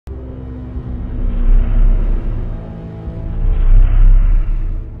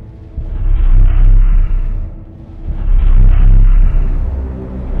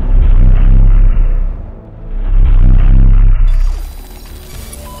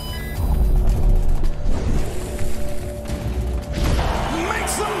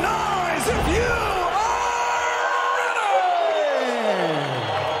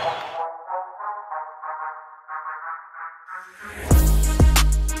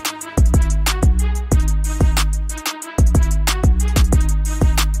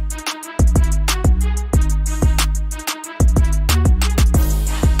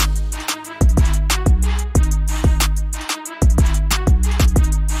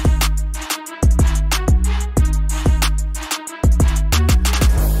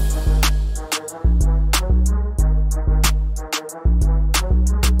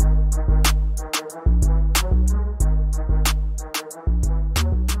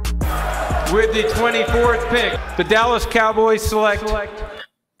With the 24th pick, the Dallas Cowboys select.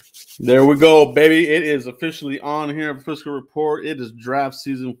 There we go, baby. It is officially on here at Frisco Report. It is draft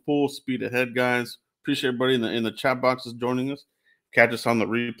season, full speed ahead, guys. Appreciate everybody in the chat boxes joining us. Catch us on the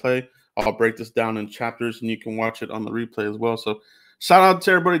replay. I'll break this down in chapters, and you can watch it on the replay as well. So shout out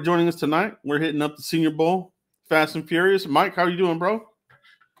to everybody joining us tonight. We're hitting up the Senior Bowl, fast and furious. Mike, how are you doing, bro?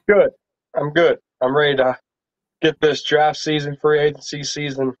 Good. I'm good. I'm ready to get this draft season, free agency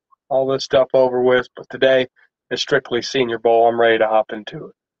season, all this stuff over with. But today is strictly Senior Bowl. I'm ready to hop into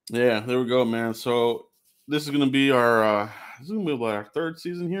it. Yeah, there we go, man. So this is going to be our our third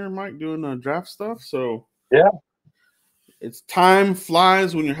season here, Mike, doing draft stuff. So yeah, it's time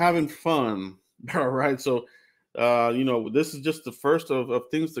flies when you're having fun. All right. So, this is just the first of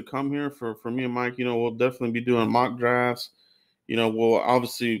things to come here for me and Mike. We'll definitely be doing mock drafts. We'll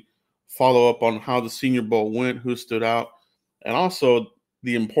obviously follow up on how the Senior Bowl went, who stood out, and also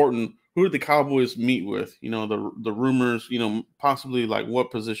the important who did the Cowboys meet with, the rumors, possibly like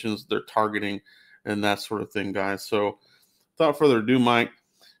what positions they're targeting and that sort of thing, guys. So without further ado, Mike,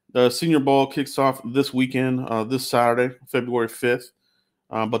 the Senior Bowl kicks off this weekend, this Saturday, February 5th.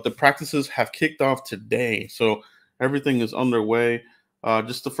 But the practices have kicked off today. So everything is underway.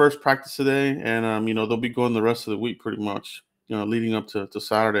 Just the first practice today. And, they'll be going the rest of the week pretty much, leading up to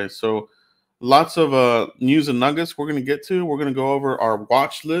Saturday. So lots of news and nuggets we're going to get to. We're going to go over our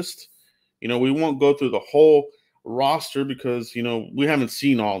watch list. We won't go through the whole roster because, we haven't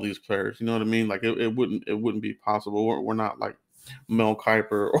seen all these players. You know what I mean? Like it wouldn't be possible. We're not like Mel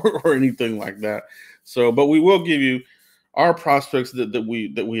Kiper or anything like that. So, but we will give you our prospects that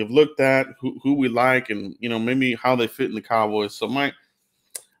we have looked at, who we like, and, maybe how they fit in the Cowboys. So, Mike,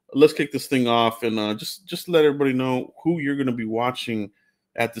 let's kick this thing off and just let everybody know who you're going to be watching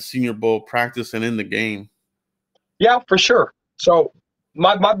at the Senior Bowl practice and in the game. Yeah, for sure. So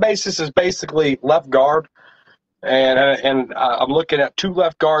my basis is basically left guard, and I'm looking at two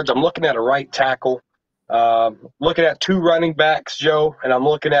left guards. I'm looking at a right tackle, looking at two running backs, Joe, and I'm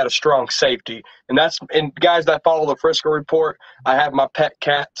looking at a strong safety. And guys that follow the Frisco Report, I have my pet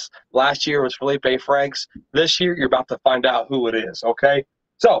cats. Last year was Felipe Franks. This year, you're about to find out who it is, okay?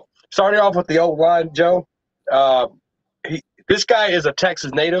 So starting off with the old line, Joe, this guy is a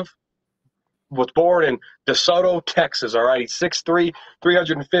Texas native. Was born in DeSoto, Texas, all right? He's 6'3",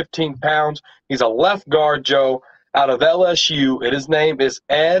 315 pounds. He's a left guard, Joe, out of LSU, and his name is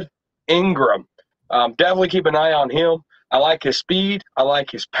Ed Ingram. Definitely keep an eye on him. I like his speed. I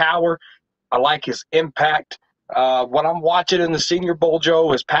like his power. I like his impact. What I'm watching in the Senior Bowl,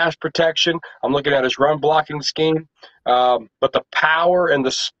 Joe, is pass protection. I'm looking at his run blocking scheme. But the power and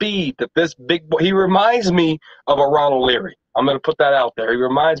the speed that this big boy – he reminds me of a Ronald Leary. I'm going to put that out there. He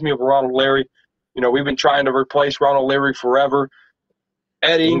reminds me of a Ronald Leary. We've been trying to replace Ronald Leary forever.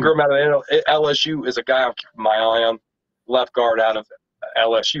 Ed Ingram out of LSU is a guy I'm keeping my eye on, left guard out of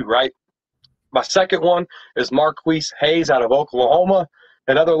LSU, right? My second one is Marquise Hayes out of Oklahoma,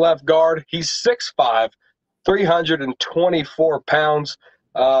 another left guard. He's 6'5", 324 pounds.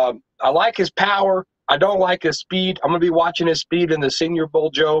 I like his power. I don't like his speed. I'm going to be watching his speed in the Senior Bowl,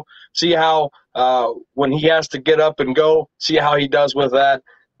 Joe. See how when he has to get up and go, see how he does with that.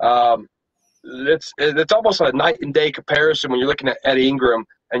 It's almost a night and day comparison when you're looking at Ed Ingram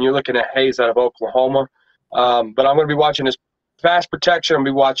and you're looking at Hayes out of Oklahoma. But I'm going to be watching his fast protection. I'm going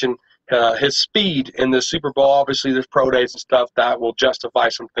to be watching his speed in the Super Bowl. Obviously, there's pro days and stuff that will justify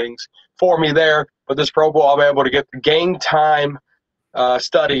some things for me there. But this Pro Bowl, I'll be able to get the game time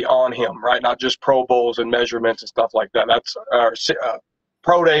study on him, right? Not just Pro Bowls and measurements and stuff like that. That's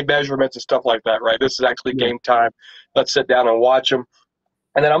pro day measurements and stuff like that, right? This is actually game time. Let's sit down and watch him.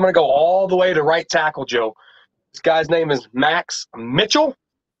 And then I'm going to go all the way to right tackle, Joe. This guy's name is Max Mitchell.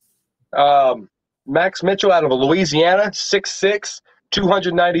 Max Mitchell out of Louisiana, 6'6",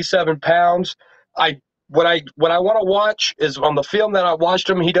 297 pounds. What I want to watch is on the film that I watched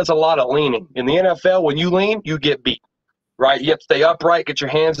him, he does a lot of leaning. In the NFL, when you lean, you get beat, right? You have to stay upright, get your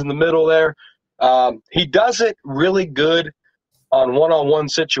hands in the middle there. He does it really good on one-on-one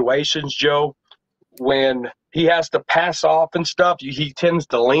situations, Joe. When he has to pass off and stuff, he tends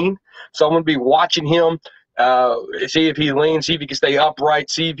to lean. So I'm going to be watching him, see if he leans, see if he can stay upright,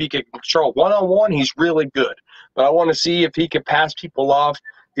 see if he can control. One-on-one, he's really good. But I want to see if he can pass people off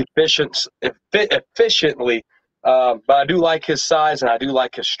efficiently. But I do like his size and I do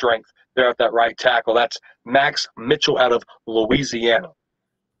like his strength there at that right tackle. That's Max Mitchell out of Louisiana.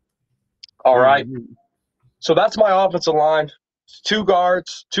 All right. So that's my offensive line. Two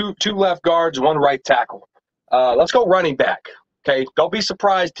guards, two left guards, one right tackle. Let's go running back. Okay, don't be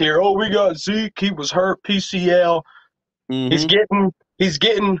surprised here. Oh, we got Zeke. He was hurt, PCL. He's getting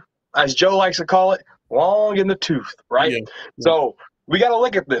as Joe likes to call it, long in the tooth, right? Yeah. So we got to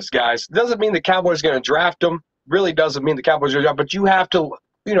look at this, guys. Doesn't mean the Cowboys are going to draft him. Really doesn't mean the Cowboys are going to draft, but you have to,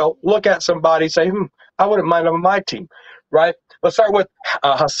 look at somebody, say, I wouldn't mind him on my team, right? Let's start with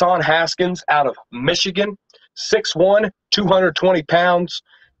Hassan Haskins out of Michigan, 6'1", 220 pounds,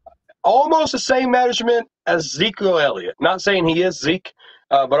 almost the same measurement as Ezekiel Elliott. Not saying he is Zeke,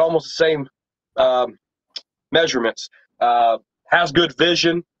 but almost the same measurements. Has good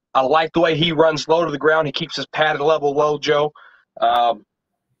vision. I like the way he runs low to the ground. He keeps his padded level low, Joe.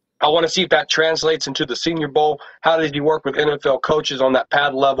 I want to see if that translates into the Senior Bowl. How did he work with NFL coaches on that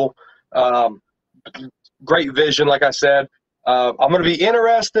pad level? Great vision, like I said. I'm going to be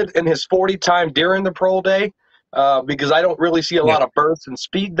interested in his 40 time during the pro day because I don't really see a lot of burst and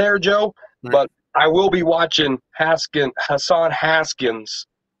speed there, Joe. Right. But I will be watching Hassan Haskins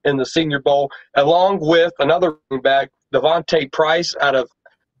in the Senior Bowl, along with another running back, Devontae Price out of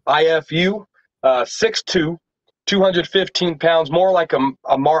IFU, 6'2", 215 pounds, more like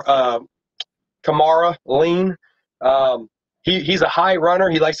a Kamara lean. He's a high runner.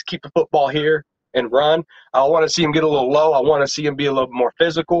 He likes to keep the football here and run. I want to see him get a little low. I want to see him be a little more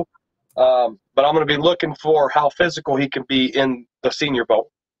physical. But I'm going to be looking for how physical he can be in the Senior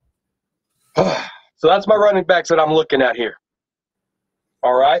Bowl. So that's my running backs that I'm looking at here.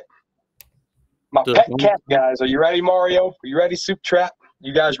 All right. My pet cat, guys. Are you ready, Mario? Are you ready, Soup Trap?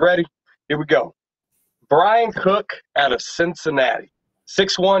 You guys ready? Here we go. Brian Cook out of Cincinnati.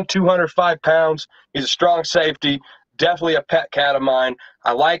 6'1", 205 pounds. He's a strong safety. Definitely a pet cat of mine.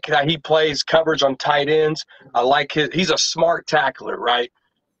 I like how he plays coverage on tight ends. I like he's a smart tackler, right?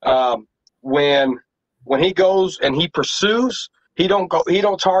 When he goes and he pursues, he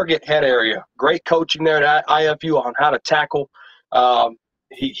don't target head area. Great coaching there at IFU on how to tackle.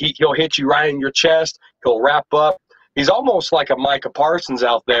 He'll hit you right in your chest. He'll wrap up. He's almost like a Micah Parsons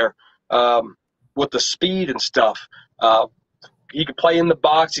out there with the speed and stuff. He could play in the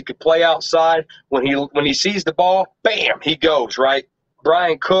box. He could play outside. When he sees the ball, bam, he goes, right?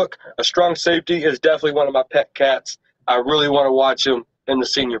 Brian Cook, a strong safety, is definitely one of my pet cats. I really want to watch him in the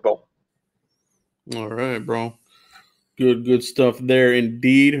Senior Bowl. All right, bro. Good stuff there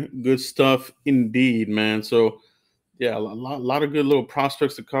indeed. Good stuff indeed, man. So, yeah, a lot of good little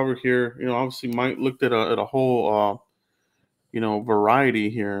prospects to cover here. Obviously, Mike looked at a whole, variety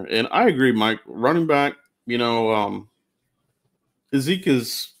here. And I agree, Mike. Running back, Zeke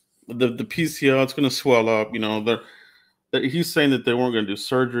is the PCL. It's going to swell up. He's saying that they weren't going to do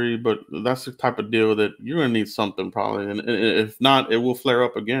surgery, but that's the type of deal that you're going to need something probably. And if not, it will flare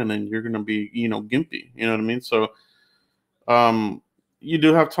up again and you're going to be, gimpy. You know what I mean? So you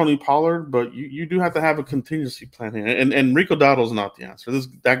do have Tony Pollard, but you do have to have a contingency plan here. And Rico Dowdle's not the answer.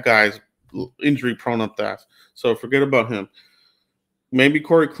 That guy's injury prone up that. So forget about him. Maybe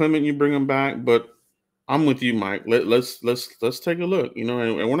Corey Clement, you bring him back, but I'm with you, Mike. Let's take a look. And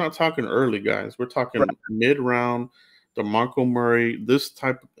we're not talking early, guys. We're talking mid-round, DeMarco Murray, this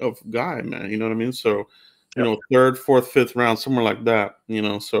type of guy, man. You know what I mean? So, third, fourth, fifth round, somewhere like that.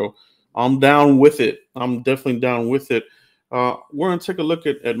 So I'm down with it. I'm definitely down with it. We're gonna take a look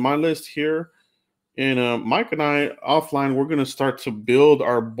at my list here, and Mike and I offline. We're gonna start to build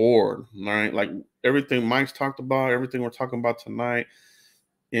our board. All right, like everything Mike's talked about, everything we're talking about tonight,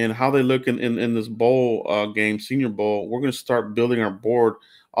 and how they look in this bowl game, Senior Bowl. We're gonna start building our board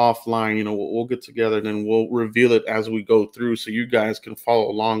offline. We'll get together and then we'll reveal it as we go through, so you guys can follow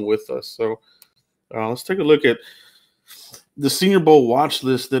along with us. So let's take a look at the Senior Bowl watch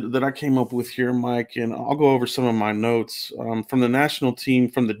list that I came up with here, Mike, and I'll go over some of my notes from the national team,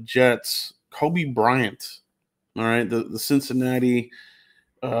 from the Jets. Kobe Bryant, all right, the Cincinnati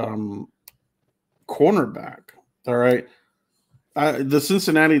cornerback, all right. The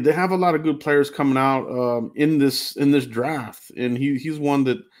Cincinnati, they have a lot of good players coming out in this draft, and he's one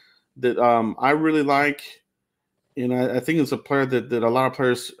that I really like, and I think it's a player that a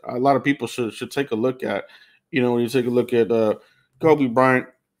lot of people should take a look at. When you take a look at Kobe Bryant,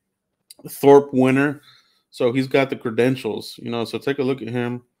 Thorpe winner, so he's got the credentials. So take a look at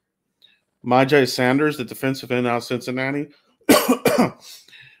him. Myjai Sanders, the defensive end out of Cincinnati.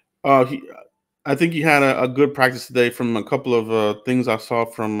 I think he had a good practice today from a couple of things I saw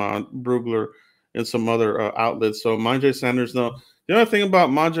from Brugler and some other outlets. So Myjai Sanders, though, the other thing about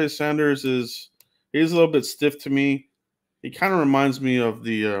Myjai Sanders is he's a little bit stiff to me. He kind of reminds me of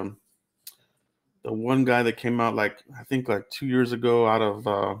the one guy that came out I think 2 years ago out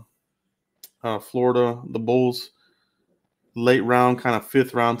of Florida, the Bulls, late round, kind of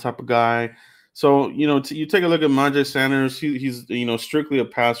fifth round type of guy. So, you take a look at Myjai Sanders. He's strictly a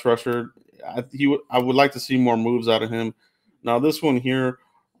pass rusher. I would like to see more moves out of him. Now, this one here,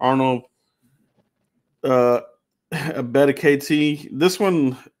 Arnold, Beta KT. This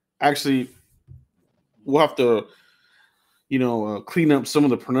one actually we'll have to clean up some of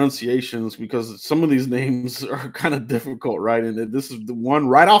the pronunciations because some of these names are kind of difficult, right? And this is the one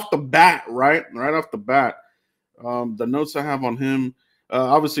right off the bat, right off the bat. The notes I have on him,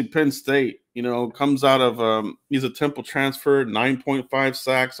 obviously Penn State, comes out of he's a Temple transfer, 9.5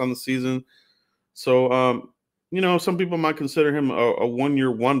 sacks on the season. So some people might consider him a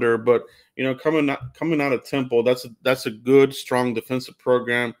 1-year wonder, but coming out of Temple, that's a good, strong defensive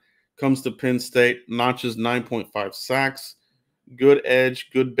program. Comes to Penn State, notches 9.5 sacks, good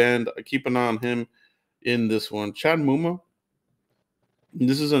edge, good bend. Keep an eye on him in this one. Chad Muma.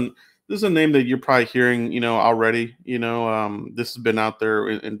 This is a name that you're probably hearing, already. This has been out there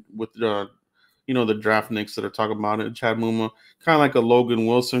with the draft nicks that are talking about it. Chad Muma, kind of like a Logan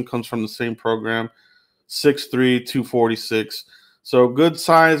Wilson, comes from the same program. 6'3", 246. So good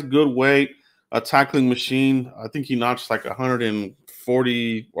size, good weight, a tackling machine. I think he notched like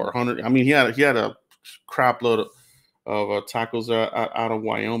 140 or 100. I mean, he had a crap load of tackles out of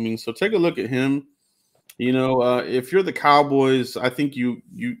Wyoming. So take a look at him. If you're the Cowboys, I think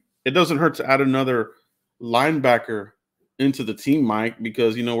it doesn't hurt to add another linebacker into the team, Mike,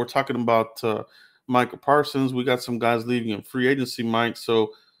 because we're talking about Micah Parsons. We got some guys leaving in free agency, Mike.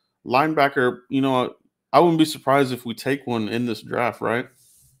 So linebacker, I wouldn't be surprised if we take one in this draft, right?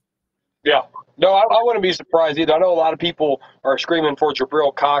 Yeah. No, I wouldn't be surprised either. I know a lot of people are screaming for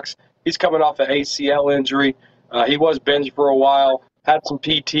Jabril Cox. He's coming off an ACL injury. He was benched for a while, had some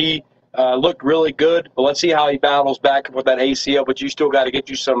PT, looked really good. But let's see how he battles back with that ACL. But you still got to get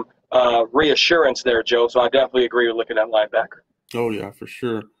you some reassurance there, Joe. So I definitely agree with looking at linebacker. Oh, yeah, for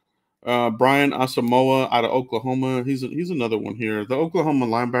sure. Brian Asamoah out of Oklahoma. He's another one here. The Oklahoma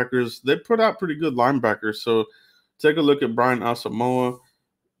linebackers, they put out pretty good linebackers. So take a look at Brian Asamoah.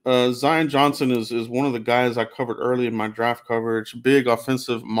 Zion Johnson is one of the guys I covered early in my draft coverage. Big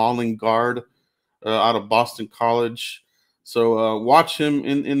offensive mauling guard out of Boston College. So watch him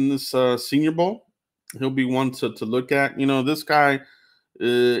in this Senior Bowl. He'll be one to look at. This guy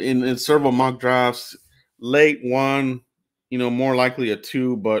in several mock drafts, late 1, more likely a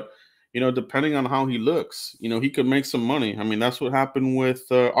 2, but depending on how he looks, he could make some money. I mean, that's what happened with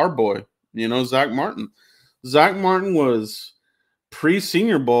our boy, Zach Martin. Zach Martin was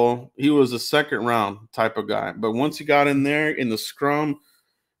pre-Senior Bowl. He was a second round type of guy, but once he got in there in the scrum,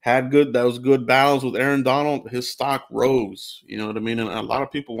 had those good battles with Aaron Donald, his stock rose. You know what I mean? And a lot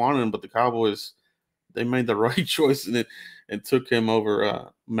of people wanted him, but the Cowboys, they made the right choice in it and took him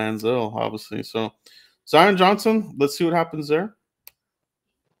over Manziel, obviously. So Zion Johnson, let's see what happens there.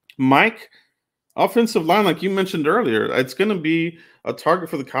 Mike, offensive line, like you mentioned earlier, it's going to be a target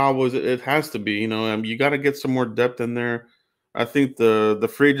for the Cowboys. It has to be. You got to get some more depth in there. I think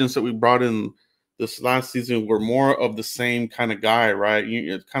the free agents that we brought in this last season were more of the same kind of guy, right?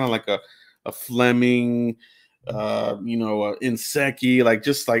 It's kind of like a Fleming, Inseki, like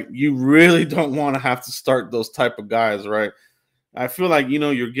you really don't want to have to start those type of guys, right? I feel like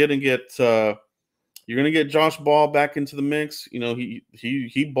you're gonna get Josh Ball back into the mix.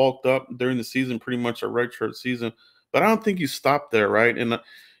 He bulked up during the season, pretty much a redshirt season, but I don't think you stop there, right? And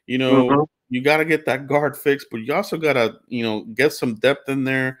you got to get that guard fixed, but you also got to get some depth in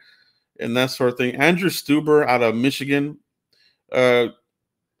there and that sort of thing. Andrew Stuber out of Michigan.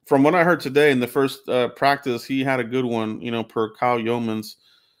 From what I heard today in the first practice, he had a good one, per Kyle Yeomans.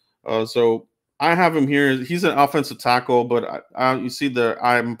 So I have him here. He's an offensive tackle, but you see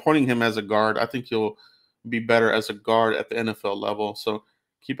I'm pointing him as a guard. I think he'll be better as a guard at the NFL level. So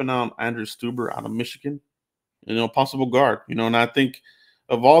keep an eye on Andrew Stuber out of Michigan. Possible guard. And I think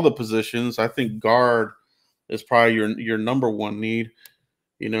of all the positions, I think guard is probably your number one need.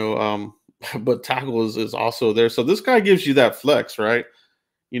 But tackle is also there. So this guy gives you that flex, right?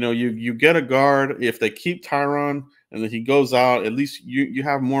 You get a guard. If they keep Tyron and then he goes out, at least you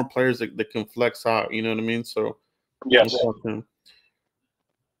have more players that can flex out. You know what I mean? So yes.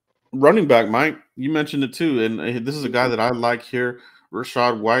 Running back, Mike, you mentioned it too, and this is a guy that I like here,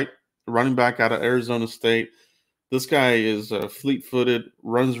 Rachaad White, running back out of Arizona State. This guy is fleet-footed,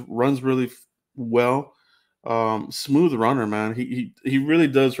 runs really well. Smooth runner, man. He really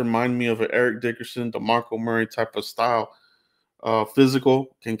does remind me of an Eric Dickerson, DeMarco Murray type of style.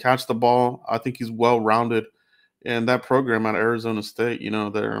 Physical, can catch the ball. I think he's well-rounded. And that program at Arizona State,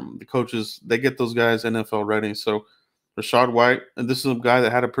 the coaches, they get those guys NFL ready. So Rachaad White, and this is a guy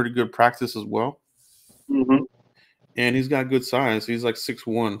that had a pretty good practice as well. Mm-hmm. And he's got good size. He's like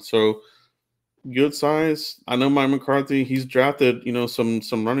 6'1". So good size. I know Mike McCarthy, he's drafted,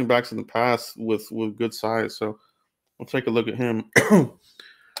 some running backs in the past with good size. So we'll take a look at him.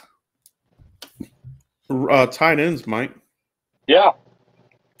 Tight ends, Mike. Yeah.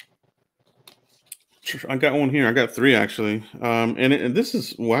 I got one here. I got three actually. And this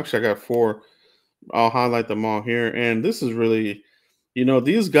is actually I got four. I'll highlight them all here. And this is really,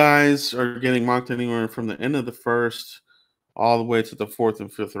 these guys are getting mocked anywhere from the end of the first all the way to the fourth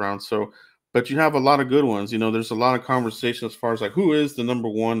and fifth round. So, but you have a lot of good ones. There's a lot of conversation as far as like who is the number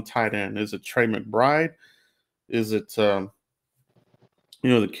one tight end? Is it Trey McBride? Is it the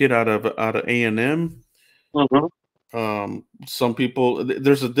kid out of A&M? Some people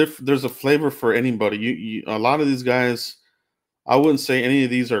there's a flavor for anybody. A lot of these guys, I wouldn't say any of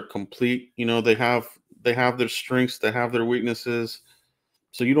these are complete. They have their strengths, they have their weaknesses.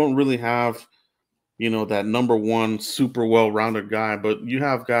 So you don't really have that number one super well-rounded guy, but you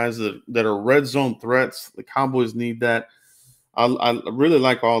have guys that are red zone threats. The Cowboys need that. I really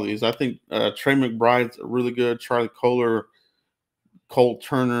like all these. I think Trey McBride's really good. Charlie Kohler, Colt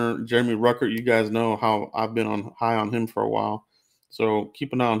Turner, Jeremy Ruckert. You guys know how I've been high on him for a while, so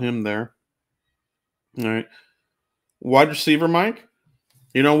keep an eye on him there. All right, wide receiver, Mike.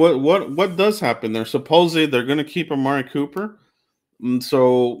 What does happen there? Supposedly they're going to keep Amari Cooper.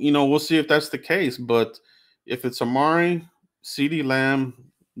 So, we'll see if that's the case. But if it's Amari, CeeDee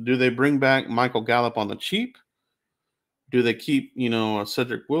Lamb, do they bring back Michael Gallup on the cheap? Do they keep,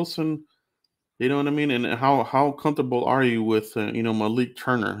 Cedric Wilson? You know what I mean? And how comfortable are you with, Malik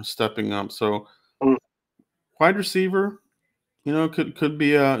Turner stepping up? So, wide receiver, could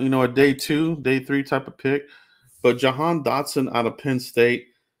be a day 2, day 3 type of pick. But Jahan Dotson out of Penn State,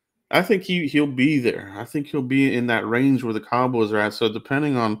 I think he'll be there. I think he'll be in that range where the Cowboys are at. So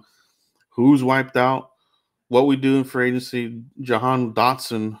depending on who's wiped out, what we do in free agency, Jahan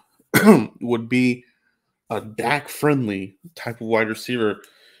Dotson would be a Dak friendly type of wide receiver,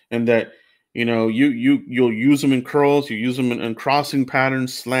 and that you'll use them in curls, you use them in crossing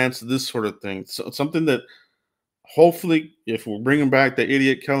patterns, slants, this sort of thing. So something that hopefully, if we're bringing back the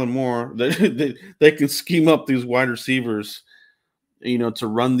idiot Kellen Moore, they can scheme up these wide receivers, to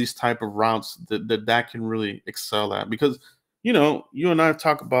run these type of routes that can really excel at. Because, you and I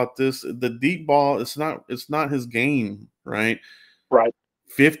talk about this, the deep ball, it's not his game, right? Right.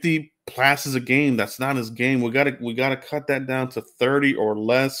 50 passes a game, that's not his game. We gotta cut that down to 30 or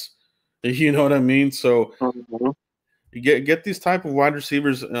less. You know what I mean? So you get these type of wide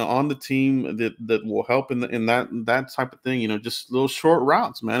receivers on the team that will help in that type of thing. Just little short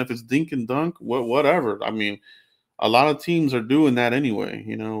routes, man. If it's dink and dunk, whatever. I mean, a lot of teams are doing that anyway.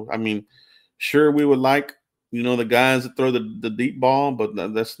 I mean, sure, we would like, the guys that throw the deep ball, but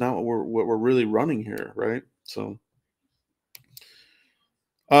that's not what we're really running here, right? So,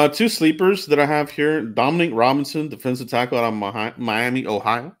 two sleepers that I have here: Dominic Robinson, defensive tackle out of Miami,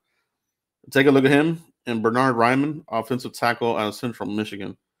 Ohio. Take a look at him, and Bernard Ryman, offensive tackle out of Central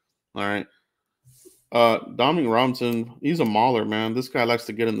Michigan. All right. Dominic Robinson, he's a mauler, man. This guy likes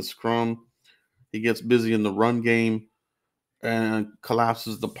to get in the scrum. He gets busy in the run game and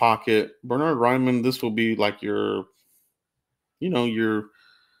collapses the pocket. Bernard Ryman, this will be like your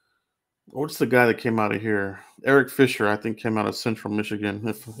what's the guy that came out of here? Eric Fisher, I think, came out of Central Michigan,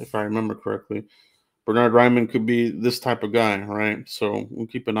 if I remember correctly. Bernard Ryman could be this type of guy, right? So we'll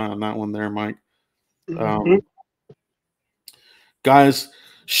keep an eye on that one there, Mike. Guys,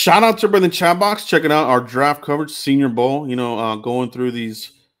 shout out to everybody in the chat box checking out our draft coverage, Senior Bowl. Going through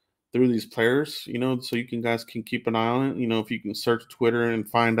these players, so you guys can keep an eye on it. If you can search Twitter and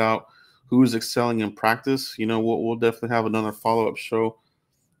find out who's excelling in practice, we'll definitely have another follow-up show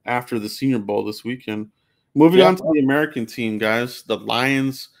after the Senior Bowl this weekend. Moving on to the American team, guys, the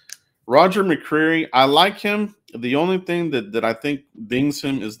Lions. Roger McCreary, I like him. The only thing that I think dings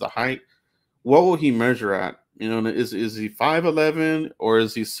him is the height. What will he measure at? Is he 5'11" or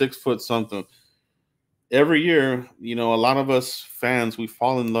is he 6 foot something? Every year, a lot of us fans, we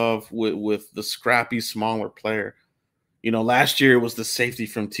fall in love with the scrappy, smaller player. Last year it was the safety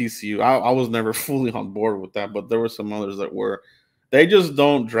from TCU. I was never fully on board with that, but there were some others that were. They just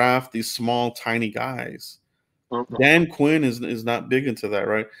don't draft these small, tiny guys. Dan Quinn is not big into that,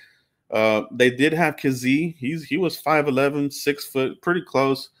 right? They did have Kazee. He was 5'11", 6 foot, pretty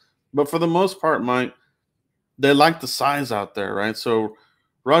close. But for the most part, Mike, they like the size out there, right? So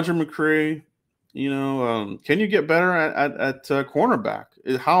Roger McCreary, can you get better at cornerback?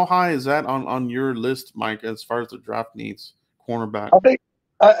 How high is that on your list, Mike, as far as the draft needs, cornerback? I think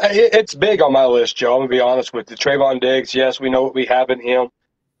it's big on my list, Joe. I'm going to be honest with you. Trayvon Diggs, yes, we know what we have in him.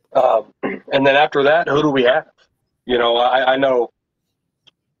 And then after that, who do we have? I know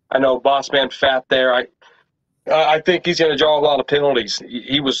Boss Man Fat there. I think he's going to draw a lot of penalties.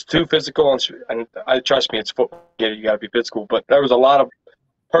 He was too physical, and I trust me, it's football. You got to be physical. But there was a lot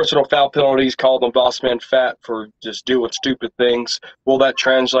personal foul penalties, called him boss man fat for just doing stupid things. Will that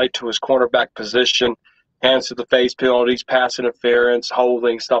translate to his cornerback position? Hands to the face penalties, pass interference,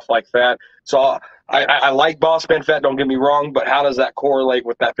 holding, stuff like that. So I like boss man fat, don't get me wrong, but how does that correlate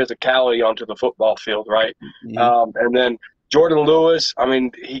with that physicality onto the football field, right? Mm-hmm. And then Jordan Lewis, I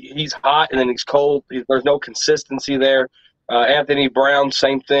mean, he's hot and then he's cold. There's no consistency there. Anthony Brown,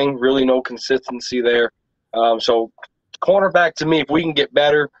 same thing, really no consistency there. So cornerback, to me, if we can get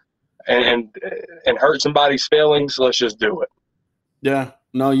better and hurt somebody's feelings, let's just do it. Yeah,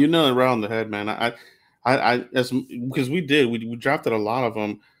 no, you know it right on the head, man. Because we drafted a lot of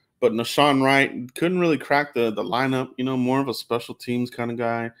them, but Nashawn Wright couldn't really crack the lineup. You know, more of a special teams kind of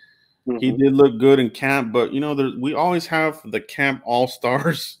guy. He did look good in camp, but you know, we always have the camp all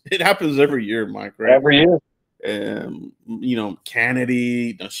stars. It happens every year, Mike. Right? Every year. You know,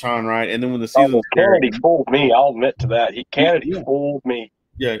 Kennedy, Nashawn Wright, and then when the season Kennedy fooled me, I'll admit to that. Kennedy fooled me.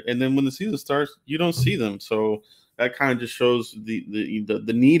 Yeah, and then when the season starts, you don't see them. So that kind of just shows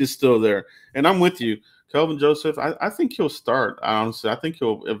the need is still there. And I'm with you, Kelvin Joseph. I think he'll start. Honestly, I think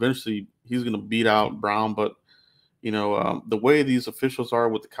he's going to beat out Brown. But you know, the way these officials are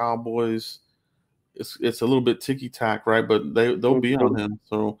with the Cowboys, it's a little bit ticky tack, right? But they'll be on him.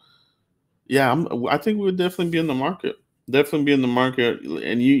 So yeah, I think we would definitely be in the market. Definitely be in the market.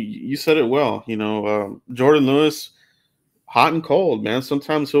 And you said it well. You know, Jordan Lewis, hot and cold, man.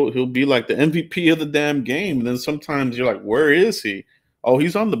 Sometimes he'll be like the MVP of the damn game, and then sometimes you're like, where is he? Oh,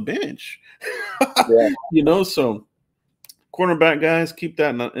 he's on the bench. Yeah. You know, so cornerback guys, keep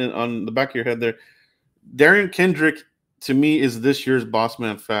that on the back of your head there. Darian Kendrick, to me, is this year's boss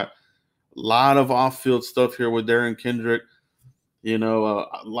man fat. A lot of off-field stuff here with Darian Kendrick. You know,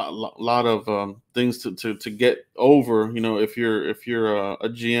 a lot of things to get over. You know, if you're a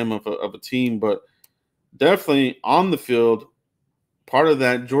GM of a team, but definitely on the field, part of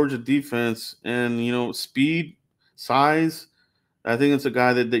that Georgia defense and, you know, speed, size. I think it's a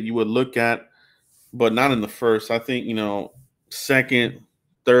guy that you would look at, but not in the first. I think, you know, second,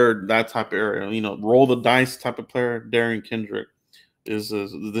 third, that type of area, you know, roll the dice type of player. Darian Kendrick is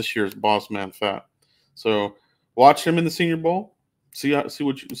this year's boss man fat. So watch him in the Senior Bowl. See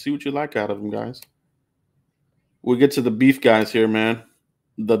what you like out of him, guys. We'll get to the beef guys here, man.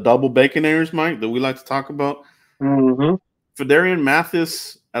 The double baconaires, Mike, that we like to talk about. Mm-hmm. Fedarian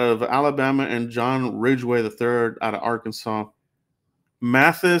Mathis out of Alabama and John Ridgeway III out of Arkansas.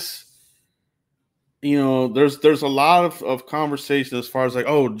 Mathis, you know, there's a lot of conversation as far as like,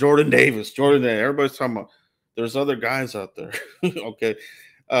 oh, Jordan Davis. Everybody's talking about. There's other guys out there. Okay.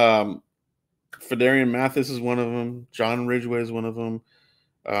 Fedarian Mathis is one of them. John Ridgeway is one of them.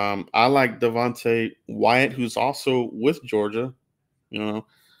 I like Devontae Wyatt, who's also with Georgia. You know,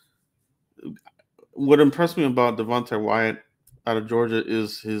 what impressed me about Devontae Wyatt out of Georgia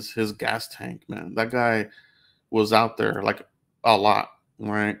is his gas tank, man. That guy was out there like a lot,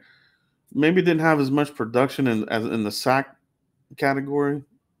 right? Maybe didn't have as much production in the sack category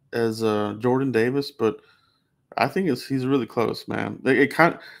as Jordan Davis, but I think he's really close, man.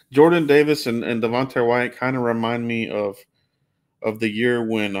 Jordan Davis and Devontae Wyatt kind of remind me of the year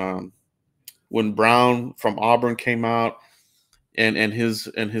when Brown from Auburn came out and his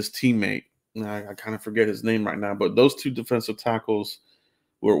teammate. I kind of forget his name right now, but those two defensive tackles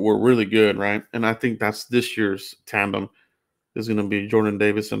were really good, right? And I think that's this year's tandem is going to be Jordan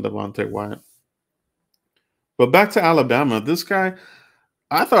Davis and Devontae Wyatt. But back to Alabama, this guy,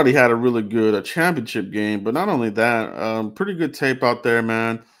 I thought he had a really good championship game, but not only that, pretty good tape out there,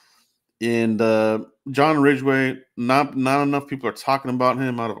 man. And John Ridgeway, not enough people are talking about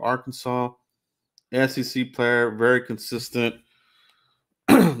him out of Arkansas. SEC player, very consistent.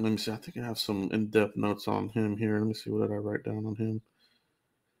 Let me see. I think I have some in-depth notes on him here. Let me see. What did I write down on him?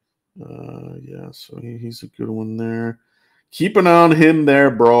 Yeah, so he's a good one there. Keep an eye on him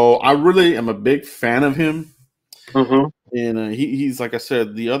there, bro. I really am a big fan of him. Mm-hmm. And he's, like I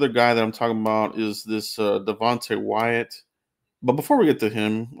said, the other guy that I'm talking about is this Devontae Wyatt. But before we get to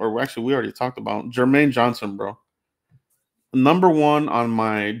him, or actually we already talked about Jermaine Johnson, bro. Number one on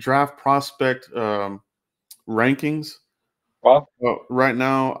my draft prospect rankings. Well, right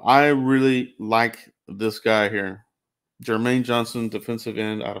now, I really like this guy here. Jermaine Johnson, defensive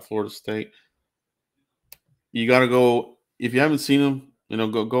end out of Florida State. You got to go, if you haven't seen him, you know,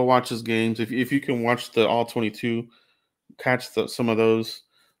 go watch his games. If you can watch the all 22, catch some of those.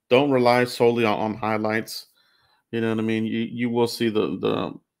 Don't rely solely on highlights. You know what I mean? You will see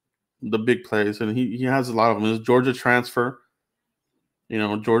the big plays, and he has a lot of them. His Georgia transfer. You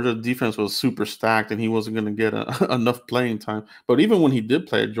know, Georgia defense was super stacked, and he wasn't going to get enough playing time. But even when he did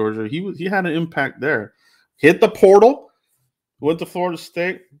play at Georgia, he had an impact there. Hit the portal, Went to Florida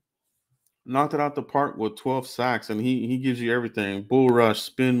State, knocked it out the park with 12 sacks, and he gives you everything: bull rush,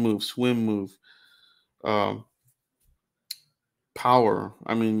 spin move, swim move, um, power.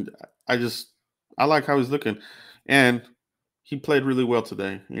 I mean, I like how he's looking, and he played really well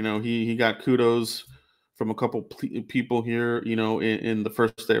today. You know, he got kudos from a couple people here. You know, in the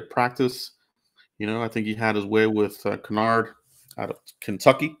first day of practice. You know, I think he had his way with Kennard out of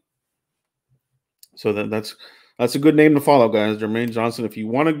Kentucky. So that's a good name to follow, guys. Jermaine Johnson. If you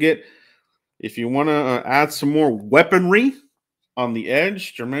want to add some more weaponry on the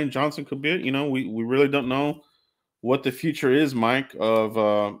edge, Jermaine Johnson could be it. You know, we really don't know what the future is, Mike,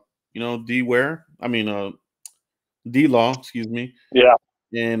 of D Ware. I mean D Law, excuse me. Yeah.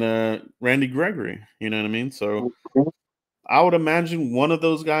 And Randy Gregory. You know what I mean? So Mhm. I would imagine one of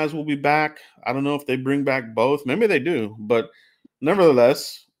those guys will be back. I don't know if they bring back both. Maybe they do, but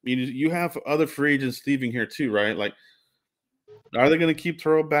nevertheless, you have other free agents leaving here too, right? Like, are they going to keep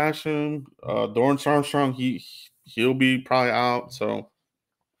Terrell Basham? Dorrance Armstrong, he'll be probably out. So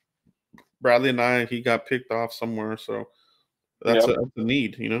Bradley and he got picked off somewhere. So that's Yep. a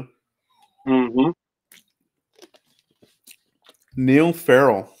need, you know. Mm-hmm. Neil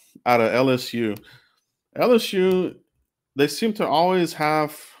Farrell out of LSU. LSU, they seem to always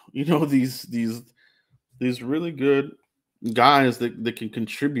have, you know, these really good guys that can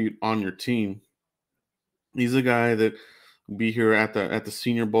contribute on your team. He's a guy that will be here at the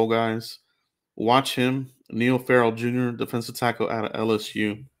Senior Bowl, guys. Watch him, Neil Farrell Jr., defensive tackle out of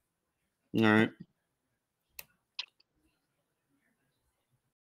LSU. All right.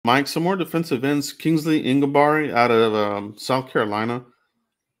 Mike, some more defensive ends. Kingsley Ingabari out of South Carolina.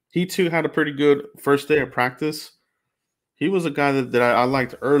 He too had a pretty good first day of practice. He was a guy that I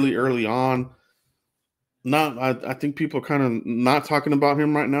liked early on. I think people are kind of not talking about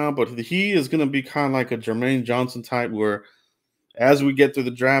him right now, but he is going to be kind of like a Jermaine Johnson type where as we get through the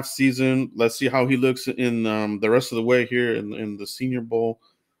draft season, let's see how he looks in the rest of the way here in the Senior Bowl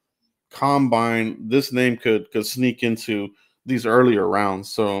combine. This name could sneak into these earlier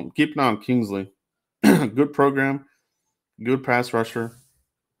rounds. So keep an eye on Kingsley. Good program, good pass rusher.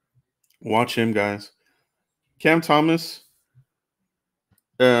 Watch him, guys. Cam Thomas.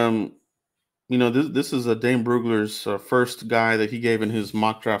 You know, this is a Dane Brugler's first guy that he gave in his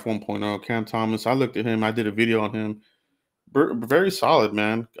mock draft 1.0. Cam Thomas. I looked at him. I did a video on him. Very solid,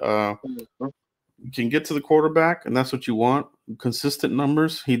 man. Can get to the quarterback, and that's what you want. Consistent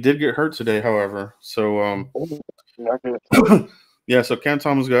numbers. He did get hurt today, however. So, yeah. So Cam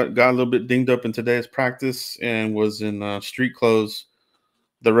Thomas got a little bit dinged up in today's practice and was in street clothes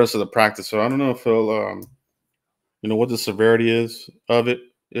the rest of the practice. So I don't know if he'll, what the severity is of it.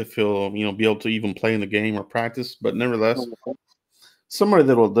 If he'll, be able to even play in the game or practice. But nevertheless, somebody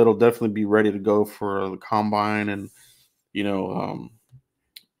that'll definitely be ready to go for the combine, and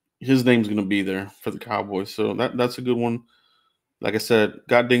his name's going to be there for the Cowboys. So that's a good one. Like I said,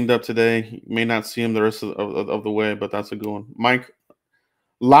 got dinged up today. May not see him the rest of the way, but that's a good one. Mike,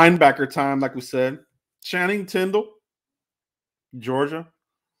 linebacker time, like we said. Channing Tindall, Georgia.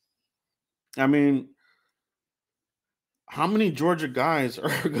 I mean, how many Georgia guys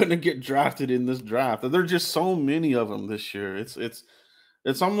are going to get drafted in this draft? There are just so many of them this year. It's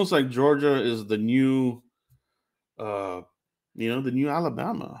almost like Georgia is the new the new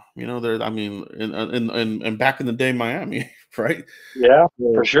Alabama. And back in the day, Miami, right? Yeah,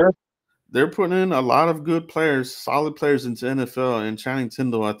 for sure. They're putting in a lot of good players, solid players into NFL, and Channing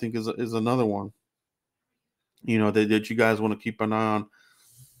Tindall, I think, is another one. That you guys want to keep an eye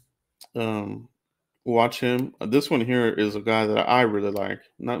on. Watch him. This one here is a guy that I really like.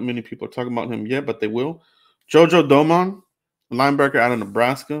 Not many people are talking about him yet, but they will. Jojo Domon, linebacker out of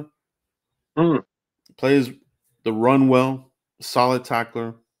Nebraska. Plays the run well, solid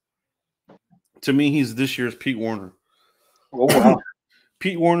tackler. To me, he's this year's Pete Werner. Oh, wow.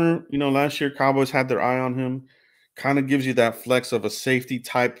 Pete Werner, last year Cowboys had their eye on him. Kind of gives you that flex of a safety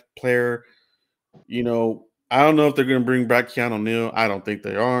type player. I don't know if they're going to bring back Keanu Neal. I don't think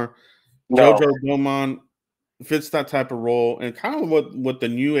they are. No. Jojo Domon fits that type of role and kind of what the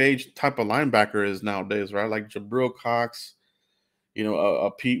new age type of linebacker is nowadays, right? Like Jabril Cox, a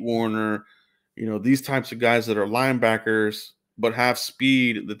Pete Werner, these types of guys that are linebackers but have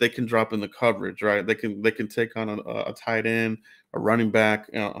speed that they can drop in the coverage, right? They can take on a tight end, a running back,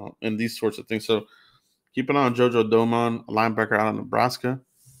 and these sorts of things. So keep an eye on Jojo Domon, a linebacker out of Nebraska.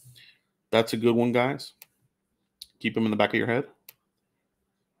 That's a good one, guys. Keep him in the back of your head.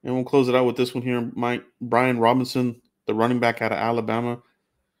 And we'll close it out with this one here, Mike. Brian Robinson, the running back out of Alabama.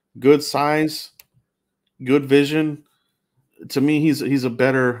 Good size, good vision. To me, he's a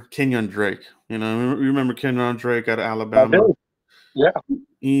better Kenyon Drake. You remember Kenyon Drake out of Alabama? Yeah,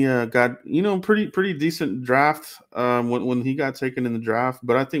 He got pretty decent draft when he got taken in the draft,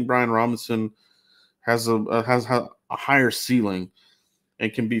 but I think Brian Robinson has a higher ceiling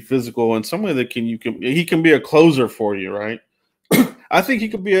and can be physical and somebody that he can be a closer for you, right? I think he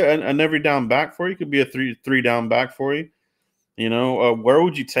could be an every down back for you. He could be a three down back for you. Where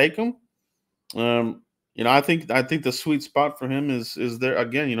would you take him? I think the sweet spot for him is there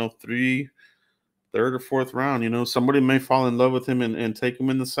again. Third or fourth round. Somebody may fall in love with him and take him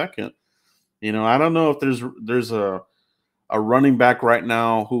in the second. I don't know if there's a running back right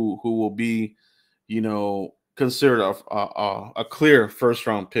now who will be, considered a clear first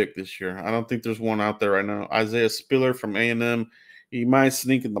round pick this year. I don't think there's one out there right now. Isaiah Spiller from A&M, he might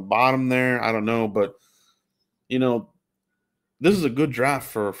sneak in the bottom there. I don't know, but this is a good draft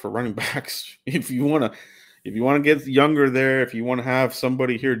for running backs. If you want to get younger there, if you want to have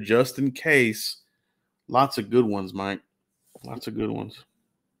somebody here just in case, lots of good ones, Mike. Lots of good ones.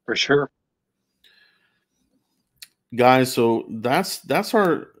 for sure. Guys, so that's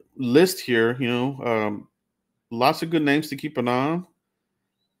our list here. Lots of good names to keep an eye on.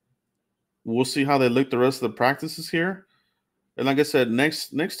 We'll see how they look the rest of the practices here. And like I said,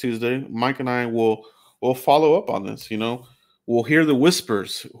 next Tuesday, Mike and I will follow up on this. We'll hear the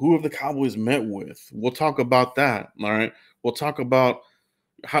whispers. Who have the Cowboys met with? We'll talk about that. All right. We'll talk about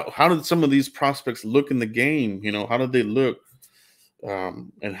how did some of these prospects look in the game? How did they look?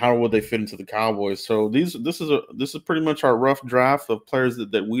 And how would they fit into the Cowboys? So this is pretty much our rough draft of players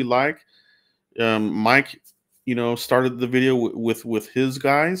that we like. Mike, started the video with his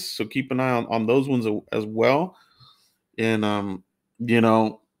guys, so keep an eye on those ones as well. And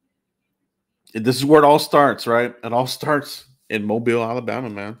this is where it all starts, right? It all starts in Mobile, Alabama,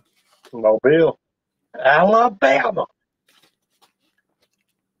 man. Mobile, Alabama.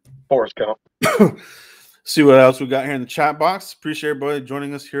 Forrest Gump. See what else we got here in the chat box. Appreciate everybody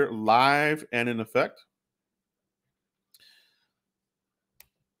joining us here live and in effect.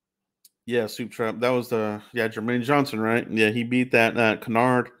 Yeah, Soup Trap. That was Jermaine Johnson, right? Yeah, he beat that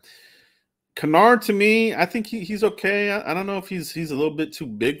Kennard. Kennard, to me, I think he's okay. I don't know if he's a little bit too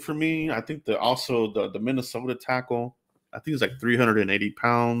big for me. I think the Minnesota tackle, I think he's like 380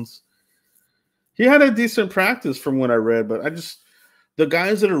 pounds. He had a decent practice from what I read, but the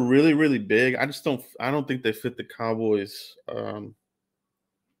guys that are really, really big, I don't think they fit the Cowboys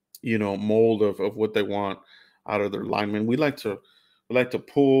mold of what they want out of their linemen. We like to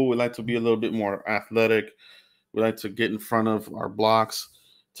pull, we like to be a little bit more athletic. We like to get in front of our blocks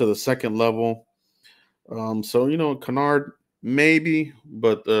to the second level. So Kennard maybe,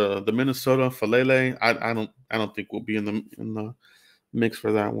 but the Minnesota Falele, I don't think we'll be in the mix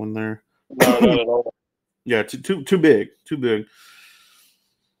for that one there. No, not at all. Yeah, too big.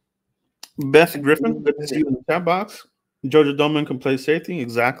 Beth Griffin, good to see you in the chat box. Georgia Doman can play safety,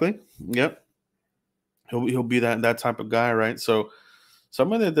 exactly. Yep, he'll be that type of guy, right? So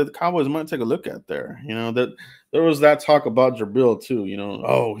somebody that the Cowboys might take a look at there. That there was that talk about Jabril too.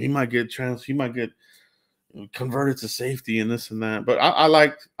 He might get converted to safety and this and that. But I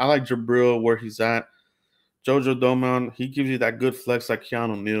like Jabril where he's at. Jojo Doman, he gives you that good flex like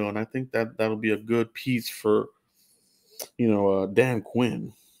Keanu Neal, and I think that'll be a good piece for Dan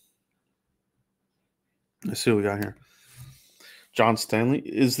Quinn. Let's see what we got here. John Stanley,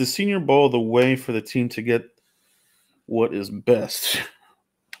 is the Senior Bowl the way for the team to get what is best?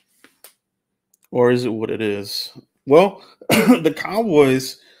 Or is it what it is? Well, the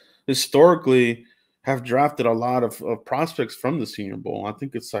Cowboys historically have drafted a lot of prospects from the Senior Bowl. I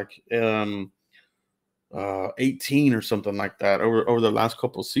think it's like 18 or something like that over the last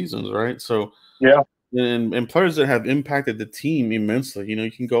couple of seasons, right? So yeah, and players that have impacted the team immensely.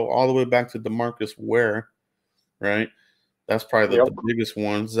 You can go all the way back to DeMarcus Ware, right? That's probably the biggest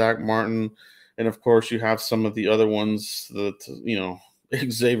one. Zach Martin, and of course you have some of the other ones that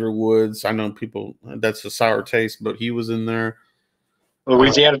Xavier Woods. I know people that's a sour taste, but he was in there.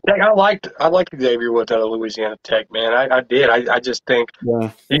 Louisiana Tech. I liked Xavier Woods out of Louisiana Tech, man. I did. I just think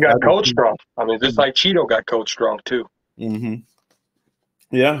he got coached strong. I mean, just like Cheeto got coached strong too. Mm-hmm.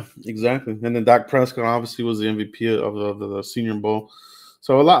 Yeah, exactly. And then Dak Prescott obviously was the MVP of the Senior Bowl.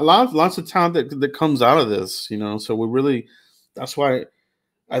 So lots of talent that comes out of this, So we really, that's why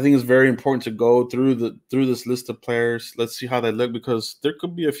I think it's very important to go through this list of players. Let's see how they look, because there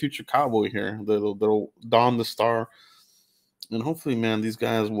could be a future Cowboy here that'll don the star. And hopefully, man, these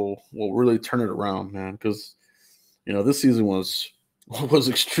guys will really turn it around, man, because this season was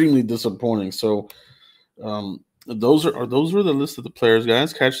extremely disappointing. So those were the list of the players,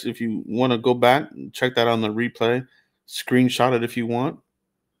 guys. Catch if you want to go back and check that on the replay. Screenshot it if you want.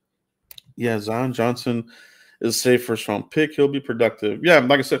 Yeah, Zion Johnson is a safe first round pick. He'll be productive. Yeah,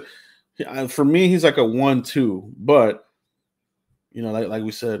 like I said, for me, he's like a 1-2. But like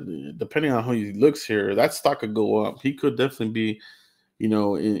we said, depending on how he looks here, that stock could go up. He could definitely be,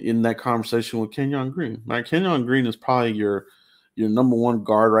 in that conversation with Kenyon Green. Like Kenyon Green is probably your number one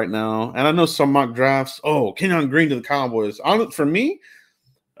guard right now. And I know some mock drafts. Oh, Kenyon Green to the Cowboys. For me,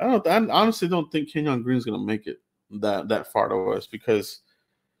 I honestly don't think Kenyon Green is going to make it that far to us, because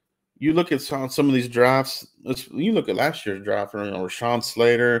you look at some of these drafts. You look at last year's draft, Rashawn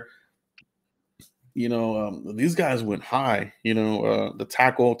Slater. These guys went high. The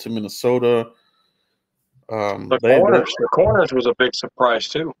tackle to Minnesota. The corners was a big surprise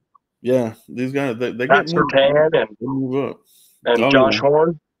too. Yeah, these guys they get Surtain and move up. And Josh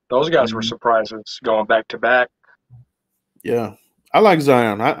Horn, those guys were surprises going back to back. Yeah, I like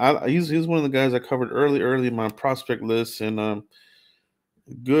Zion. He's one of the guys I covered early in my prospect list, and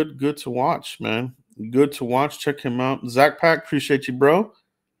good to watch, man. Good to watch. Check him out. Zach Pack, appreciate you, bro.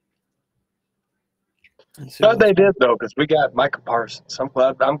 Glad they did though, because we got Micah Parsons.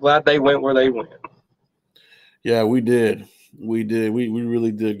 I'm glad they went where they went. Yeah, we did. We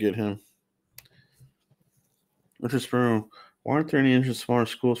really did get him. Richard Sparrow, why aren't there any interest in smaller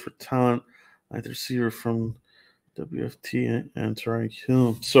schools for talent like the receiver from WFT and Tariq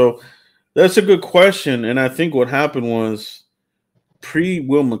Hill? So that's a good question. And I think what happened was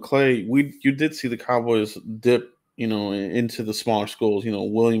pre-Will McClay, you did see the Cowboys dip, into the smaller schools,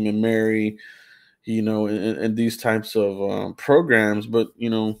 William and Mary, and these types of programs. But,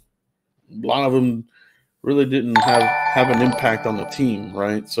 a lot of them really didn't have an impact on the team,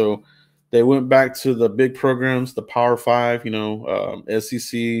 right? So they went back to the big programs, the Power Five,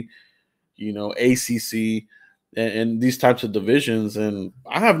 SEC, ACC, and these types of divisions. And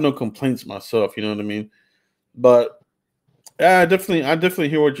I have no complaints myself, you know what I mean? But yeah, I definitely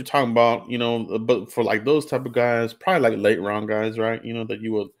hear what you're talking about, but for like those type of guys, probably like late round guys, right? That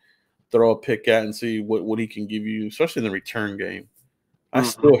you would throw a pick at and see what he can give you, especially in the return game. I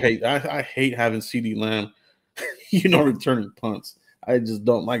still hate I hate having CD Lamb, returning punts. I just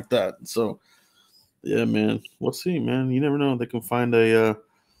don't like that. So, yeah, man, we'll see, man. You never know. They can find a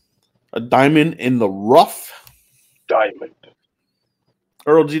diamond in the rough. Diamond.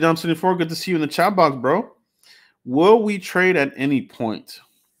 Earl G. Dom 74, good to see you in the chat box, bro. Will we trade at any point?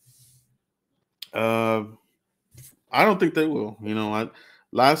 I don't think they will. I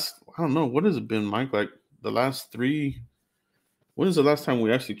don't know. What has it been, Mike? Like the last 3. When is the last time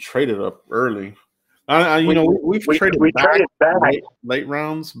we actually traded up early? We've traded back late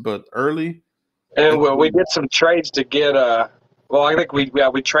rounds, but early. And we did some trades to get I think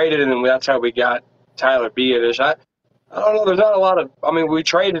we traded, and that's how we got Tyler Biadasz. I don't know. There's not a lot of. I mean, we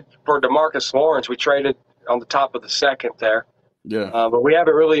traded for DeMarcus Lawrence. We traded on the top of the second there. Yeah. But we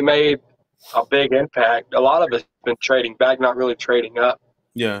haven't really made a big impact. A lot of it's been trading back, not really trading up.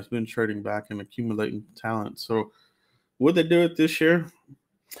 Yeah, it's been trading back and accumulating talent. So. Would they do it this year?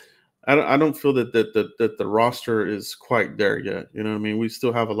 I don't feel that the roster is quite there yet. You know what I mean? We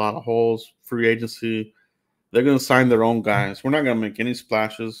still have a lot of holes. Free agency. They're going to sign their own guys. We're not going to make any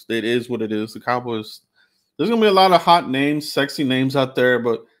splashes. It is what it is. The Cowboys, there's going to be a lot of hot names, sexy names out there,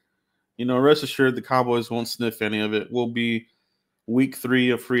 but, rest assured the Cowboys won't sniff any of it. We'll be week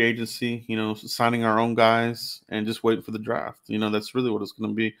 3 of free agency, signing our own guys and just waiting for the draft. That's really what it's going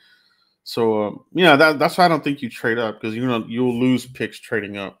to be. So that's why I don't think you trade up, because you'll lose picks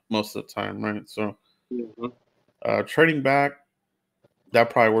trading up most of the time, right? So trading back,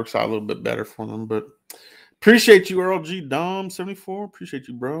 that probably works out a little bit better for them. But appreciate you, Earl G. Dom 74. Appreciate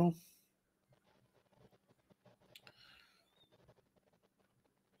you, bro.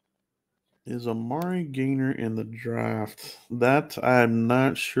 Is Amari Gainer in the draft? That I'm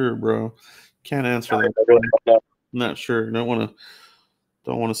not sure, bro. Can't answer that. Not sure.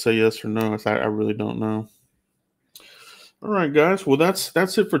 Don't want to say yes or no. I really don't know. All right, guys. Well, that's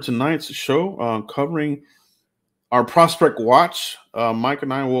it for tonight's show. Covering our prospect watch. Mike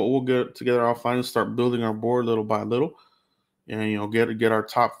and I will get together offline and start building our board little by little, and get our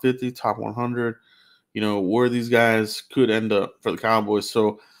top 50, top 100. Where these guys could end up for the Cowboys.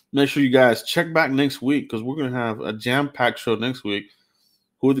 So make sure you guys check back next week, because we're gonna have a jam-packed show next week.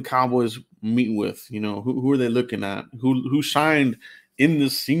 Who are the Cowboys meeting with? Who are they looking at? Who shined in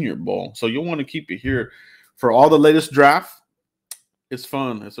this Senior Bowl? So you'll want to keep it here for all the latest draft. It's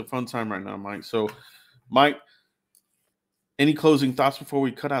fun. It's a fun time right now, Mike. So, Mike, any closing thoughts before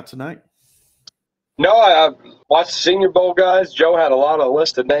we cut out tonight? No, I watched the Senior Bowl, guys. Joe had a lot of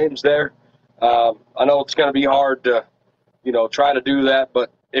listed names there. I know it's going to be hard to, try to do that,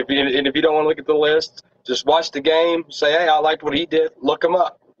 but if you don't want to look at the list, just watch the game. Say, hey, I liked what he did. Look him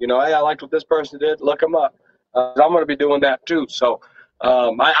up. Hey, I liked what this person did. Look him up. I'm going to be doing that too. So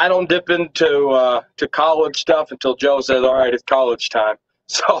I don't dip into to college stuff until Joe says, "All right, it's college time."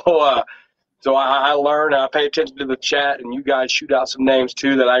 So I learn. I pay attention to the chat, and you guys shoot out some names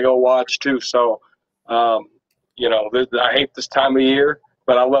too that I go watch too. So I hate this time of year,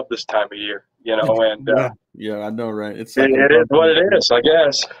 but I love this time of year. And yeah, I know, right? It's it is what it is, I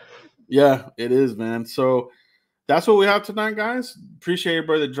guess. Yeah, it is, man. So that's what we have tonight, guys. Appreciate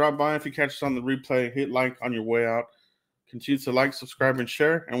everybody that dropped by. If you catch us on the replay, hit like on your way out. Continue to like, subscribe, and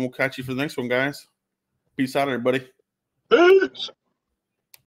share, and we'll catch you for the next one, guys. Peace out, everybody. Peace.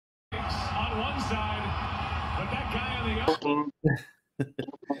 On one side, but that guy on the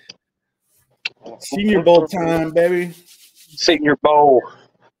other. Senior Bowl time, baby. Senior Bowl.